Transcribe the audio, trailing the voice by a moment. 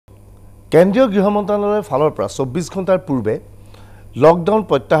কেন্দ্ৰীয় গৃহ মন্ত্ৰালয়ৰ ফালৰ পৰা 24 ঘণ্টাৰ পূৰ্বে লকডাউন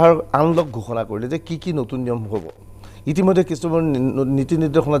প্ৰত্যাহাৰ আনলক ঘোষণা কৰিলে যে কি নতুন নিয়ম হ'ব। ইতিমধ্যে কিছুমান নীতি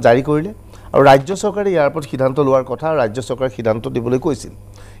নিৰ্দেশনা জাৰি কৰিলে আৰু ৰাজ্য চৰকাৰে ইয়াৰ ওপৰত সিদ্ধান্ত লোৱাৰ কথা ৰাজ্য চৰকাৰে সিদ্ধান্ত দিবলৈ কৈছিল।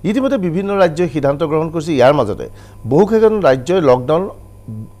 ইতিমধ্যে বিভিন্ন ৰাজ্যই সিদ্ধান্ত গ্ৰহণ কৰিছে। ইয়াৰ মাজতে বহুকেইখন ৰাজ্যই লকডাউন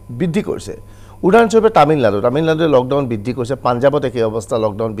বৃদ্ধি কৰিছে। উদাহৰণস্বৰূপে তামিলনাডুৱে লকডাউন বৃদ্ধি কৰিছে। পাঞ্জাবত একে অৱস্থা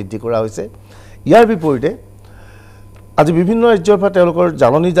লকডাউন বৃদ্ধি কৰা হৈছে। ইয়াৰ বিপৰীতে আজি বিভিন্ন ৰাজ্যৰ পৰা তেওঁলোকৰ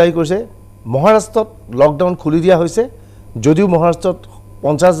জাননী জাৰি কৰিছে। মহাৰাষ্ট্ৰত লকডাউন খুলি দিয়া হৈছে, যদিও মহাৰাষ্ট্ৰত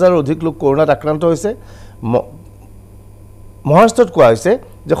 50,000 অধিক লোক কৰোনাত আক্ৰান্ত হৈছে। মহাৰাষ্ট্ৰত কোৱা হৈছে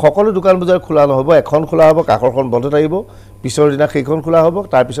যে সকলো দোকান বজাৰ খোলা নহ'ব, এখন খোলা হ'ব, কাষৰখন বন্ধ থাকিব, পিছৰ দিনা সেইখন খোলা হ'ব,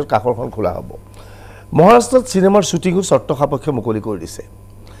 তাৰপিছত কাষৰখন খোলা হ'ব। মহাৰাষ্ট্ৰত চিনেমাৰ শ্বুটিঙো চৰ্ত সাপেক্ষে মুকলি কৰি দিছে।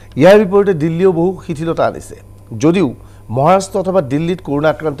 ইয়াৰ বিপৰীতে দিল্লীয়েও বহু শিথিলতা আনিছে। যদিও মহাৰাষ্ট্ৰ অথবা দিল্লীত কৰোনা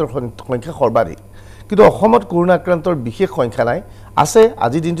আক্ৰান্তৰ সংখ্যা সৰ্বাধিক, কিন্তু অসমত কৰোনা আক্ৰান্তৰ বিশেষ সংখ্যা নাই। আছে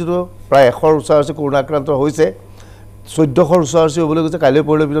আজিৰ দিনটোতো প্ৰায় 100ৰ ওচৰা-ওচৰি কৰোনা আক্ৰান্ত হৈছে, 1400ৰ ওচৰা-ওচৰি হ'বলৈ গৈছে। কাইলৈ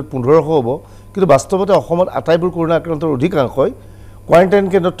পৰহিলৈ ভিতৰত 1500 হ'ব। কিন্তু বাস্তৱতে অসমত আটাইবোৰ কৰোনা আক্ৰান্তৰ অধিকাংশই কোৱাৰেণ্টাইন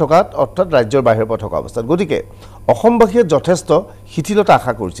কেন্দ্ৰত থকাত, অৰ্থাৎ ৰাজ্যৰ বাহিৰৰ পৰা থকা অৱস্থাত। গতিকে অসমবাসীয়ে যথেষ্ট শিথিলতা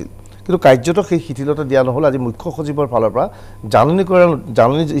আশা কৰিছিল, কিন্তু কাৰ্যত সেই শিথিলতা দিয়া নহ'ল। আজি মুখ্য সচিবৰ ফালৰ পৰা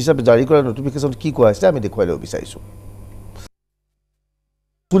জাননী হিচাপে জাৰি কৰা নটিফিকেশ্যন কি কোৱা হৈছে আমি দেখুৱাই দিব বিচাৰিছোঁ।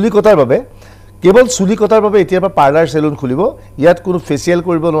 চুলি কটাৰ বাবে কেৱল চুলি কটাৰ বাবে এতিয়াৰ পৰা পাৰ্লাৰ চেলুন খুলিব। ইয়াত কোনো ফেচিয়েল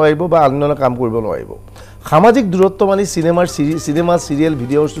কৰিব নোৱাৰিব বা অন্যান্য কাম কৰিব নোৱাৰিব। সামাজিক দূৰত্ব মানি চিনেমা চিৰিয়েল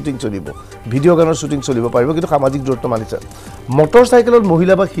ভিডিঅ'ৰ শ্বুটিং চলিব, ভিডিঅ' গানৰ শ্বুটিং চলিব পাৰিব, কিন্তু সামাজিক দূৰত্ব মানিছে। মটৰ চাইকেলত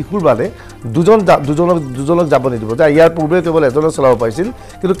মহিলা বা শিশুৰ বাদে দুজনক যাব নিদিব। যে ইয়াৰ পূৰ্বে কেৱল এজনক চলাব পাৰিছিল,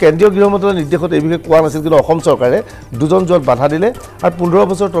 কিন্তু কেন্দ্ৰীয় গৃহ মন্ত্ৰালয়ৰ নিৰ্দেশত এই বিষয়ে কোৱা নাছিল। কিন্তু অসম চৰকাৰে দুজন যোৱাত বাধা দিলে আৰু 15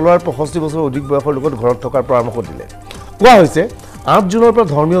 বছৰ তলৰ 65 বছৰ অধিক বয়সৰ লোকক ঘৰত থকাৰ পৰামৰ্শ দিলে। কোৱা হৈছে 8 জুনৰ পৰা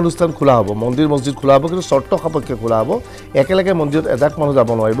ধৰ্মীয় অনুষ্ঠান খোলা হ'ব, মন্দিৰ মছজিদ খোলা হ'ব, কিন্তু চৰ্ত সাপেক্ষে খোলা হ'ব। একেলগে মন্দিৰত এজাক মানুহ যাব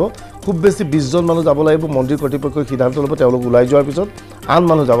নোৱাৰিব, খুব বেছি 20 জন মানুহ যাব লাগিব। মন্দিৰ কৰ্তৃপক্ষই সিদ্ধান্ত ল'ব, তেওঁলোক ওলাই যোৱাৰ পিছত আন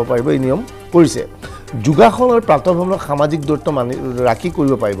মানুহ যাব পাৰিব। এই নিয়ম কৰিছে। যোগাসন আৰু প্ৰাতঃভ্ৰমণক সামাজিক দূৰত্ব মানি ৰাখি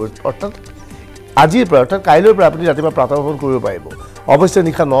কৰিব পাৰিব। অৰ্থাৎ আজিৰ পৰা, অৰ্থাৎ কাইলৈৰ পৰা আপুনি ৰাতিপুৱা প্ৰাতঃভ্ৰমণ কৰিব পাৰিব। অৱশ্যে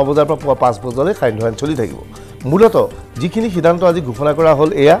নিশা 9 বজাৰ পৰা পুৱা 5 বজালৈ সান্ধ্য আইন চলি থাকিব। মূলতঃ যিখিনি সিদ্ধান্ত আজি ঘোষণা কৰা হ'ল,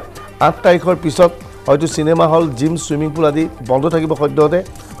 এয়া 8 তাৰিখৰ পিছত হয়তো cinema hall, gym, swimming pool আদি বন্ধ থাকিব সদ্যহতে।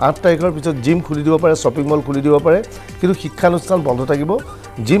 8 তাৰিখৰ পিছত জিম খুলি দিব পাৰে, শ্বপিং মল খুলি দিব পাৰে, কিন্তু শিক্ষানুষ্ঠান বন্ধ থাকিব।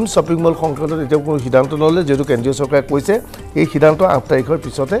 জিম, শ্বপিং মল সংক্ৰান্তত এতিয়াও কোনো সিদ্ধান্ত নল'লে, যিহেতু কেন্দ্ৰীয় চৰকাৰে কৈছে এই সিদ্ধান্ত 8 তাৰিখৰ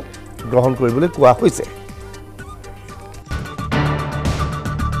পিছতে গ্ৰহণ কৰিবলৈ কোৱা হৈছে।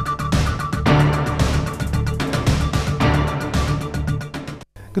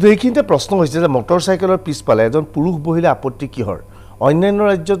 কিন্তু এইখিনিতে প্ৰশ্ন হৈছে যে মটৰ চাইকেলৰ পিছফালে এজন পুৰুষ বহিলে আপত্তি কিহৰ? অন্যান্য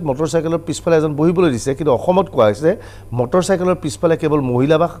ৰাজ্যত মটৰ চাইকেলৰ পিছফালে এজন বহিবলৈ দিছে, কিন্তু অসমত কোৱা হৈছে মটৰ চাইকেলৰ পিছফালে কেৱল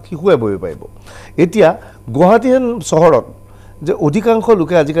মহিলা বা শিশুৱে বহিব পাৰিব। এতিয়া গুৱাহাটী চহৰত যে অধিকাংশ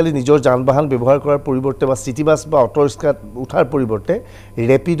লোকে আজিকালি নিজৰ যান বাহন ব্যৱহাৰ কৰাৰ পৰিৱৰ্তে বা চিটি বাছ বা অটো ৰিক্সাত উঠাৰ পৰিৱৰ্তে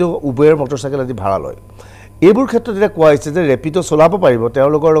ৰেপিড', উবেৰ, মটৰ চাইকেল আদি ভাড়া লয়। এইবোৰ ক্ষেত্ৰত এতিয়া কোৱা হৈছে যে ৰেপিড' চলাব পাৰিব,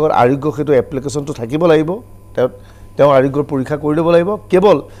 তেওঁলোকৰ লগত আৰোগ্য সেতু এপ্লিকেশ্যনটো থাকিব লাগিব, তেওঁ আৰোগ্যৰ পৰীক্ষা কৰি ল'ব লাগিব,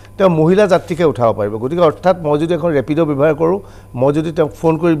 কেৱল তেওঁ মহিলা যাত্ৰীকে উঠাব পাৰিব। গতিকে অৰ্থাৎ মই যদি এখন ৰেপিড' ব্যৱহাৰ কৰোঁ, মই যদি তেওঁক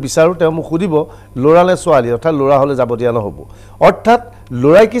ফোন কৰি বিচাৰোঁ, তেওঁ মোক সুধিব ল'ৰা নে ছোৱালী, অৰ্থাৎ ল'ৰা হ'লে যাব দিয়া নহ'ব। অৰ্থাৎ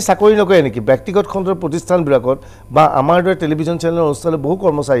ল'ৰাই কি চাকৰি নকৰে নেকি? ব্যক্তিগত খণ্ডৰ প্ৰতিষ্ঠানবিলাকত বা আমাৰ দৰে টেলিভিশ্যন চেনেলৰ অনুষ্ঠানত বহু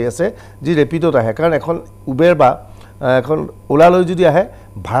কৰ্মচাৰী আছে যি ৰেপিড'ত আহে। কাৰণ এখন উবেৰ বা এখন ওলালৈ যদি আহে,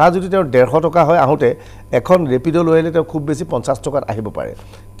 ভাড়া যদি তেওঁৰ 150 টকা হয় আহোঁতে, এখন ৰেপিড' লৈ আহিলে তেওঁ খুব বেছি 50 টকাত আহিব পাৰে।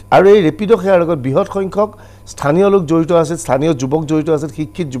 আৰু এই ৰেপিড' সেৱাৰ লগত বৃহৎ সংখ্যক স্থানীয় লোক জড়িত আছিল, স্থানীয় যুৱক জড়িত আছিল,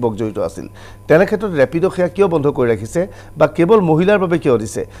 শিক্ষিত যুৱক জড়িত আছিল। তেনে ক্ষেত্ৰত ৰেপিড' সেৱা কিয় বন্ধ কৰি ৰাখিছে বা কেৱল মহিলাৰ বাবে কিয়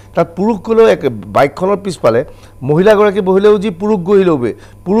দিছে? তাত পুৰুষ গ'লেও বাইকখনৰ পিছফালে মহিলাগৰাকী বহিলেও যি পুৰুষ বহিলেও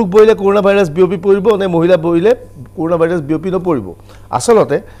পুৰুষ বহিলে কৰোনা ভাইৰাছ বিয়পি পৰিব নে মহিলা বহিলে কৰোনা ভাইৰাছ বিয়পি নপৰিব?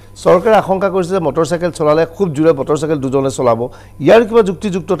 আচলতে চৰকাৰে আশংকা কৰিছে যে মটৰ চাইকেল চলালে খুব জোৰে মটৰ চাইকেল দুজনে চলাব। ইয়াৰ কিবা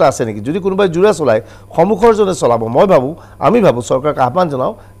যুক্তিযুক্ততা আছে নেকি? যদি কোনোবাই জোৰে চলায়, সন্মুখৰজনে চলাব। আমি ভাবোঁ চৰকাৰক আহ্বান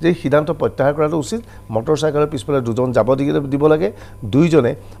জনাওঁ যে এই সিদ্ধান্ত প্ৰত্যাহাৰ কৰাটো উচিত। মটৰ চাইকেলৰ পিছফালে দুজন যাব দিব লাগে,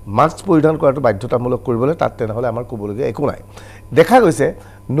 দুইজনে মাস্ক পৰিধান কৰাটো বাধ্যতামূলক কৰিবলৈ। তাত তেনেহ'লে আমাৰ ক'বলগীয়া একো নাই। দেখা গৈছে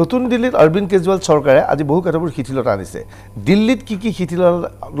নতুন দিল্লীত অৰবিন্দ কেজৰিৱাল চৰকাৰে আজি বহু কথাবোৰ শিথিলতা আনিছে। দিল্লীত কি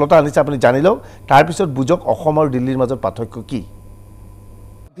শিথিলতা আনিছে আপুনি জানি লওক, তাৰপিছত বুজক অসম আৰু দিল্লীৰ মাজত পাৰ্থক্য কি।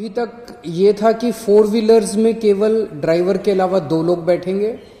 अभी तक ये था कि 4 व्हीलर्स में केवल ड्राइवर के अलावा 2 लोग बैठेंगे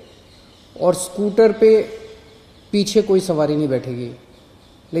और स्कूटर पे पीछे कोई सवारी नहीं बैठेगी।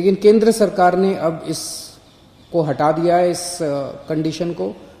 लेकिन केंद्र सरकार ने अब इसको हटा दिया है, इस कंडीशन को।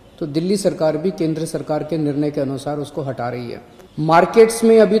 तो दिल्ली सरकार भी केंद्र सरकार के निर्णय के अनुसार उसको हटा रही है। मार्केट्स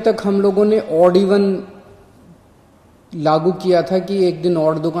में अभी तक हम लोगों ने ऑड इवन लागू किया था कि एक दिन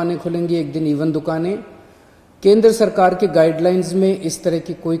ऑड दुकानें खुलेंगी, एक दिन इवन दुकानें। केंद्र सरकार के गाइडलाइंस में इस तरह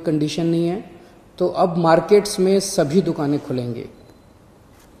की कोई कंडीशन नहीं है, तो अब मार्केट्स में सभी दुकानें खुलेंगी।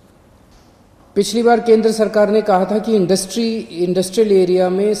 पिछली बार केंद्र सरकार ने कहा था कि इंडस्ट्रियल एरिया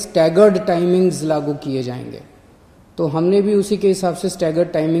में स्टैगर्ड टाइमिंग्स लागू किए जाएंगे, तो हमने भी उसी के हिसाब से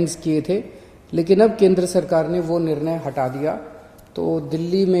स्टैगर्ड टाइमिंग्स किए थे, लेकिन अब केंद्र सरकार ने वो निर्णय हटा दिया, तो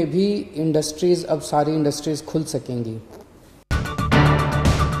दिल्ली में भी इंडस्ट्रीज, अब सारी इंडस्ट्रीज खुल सकेंगी।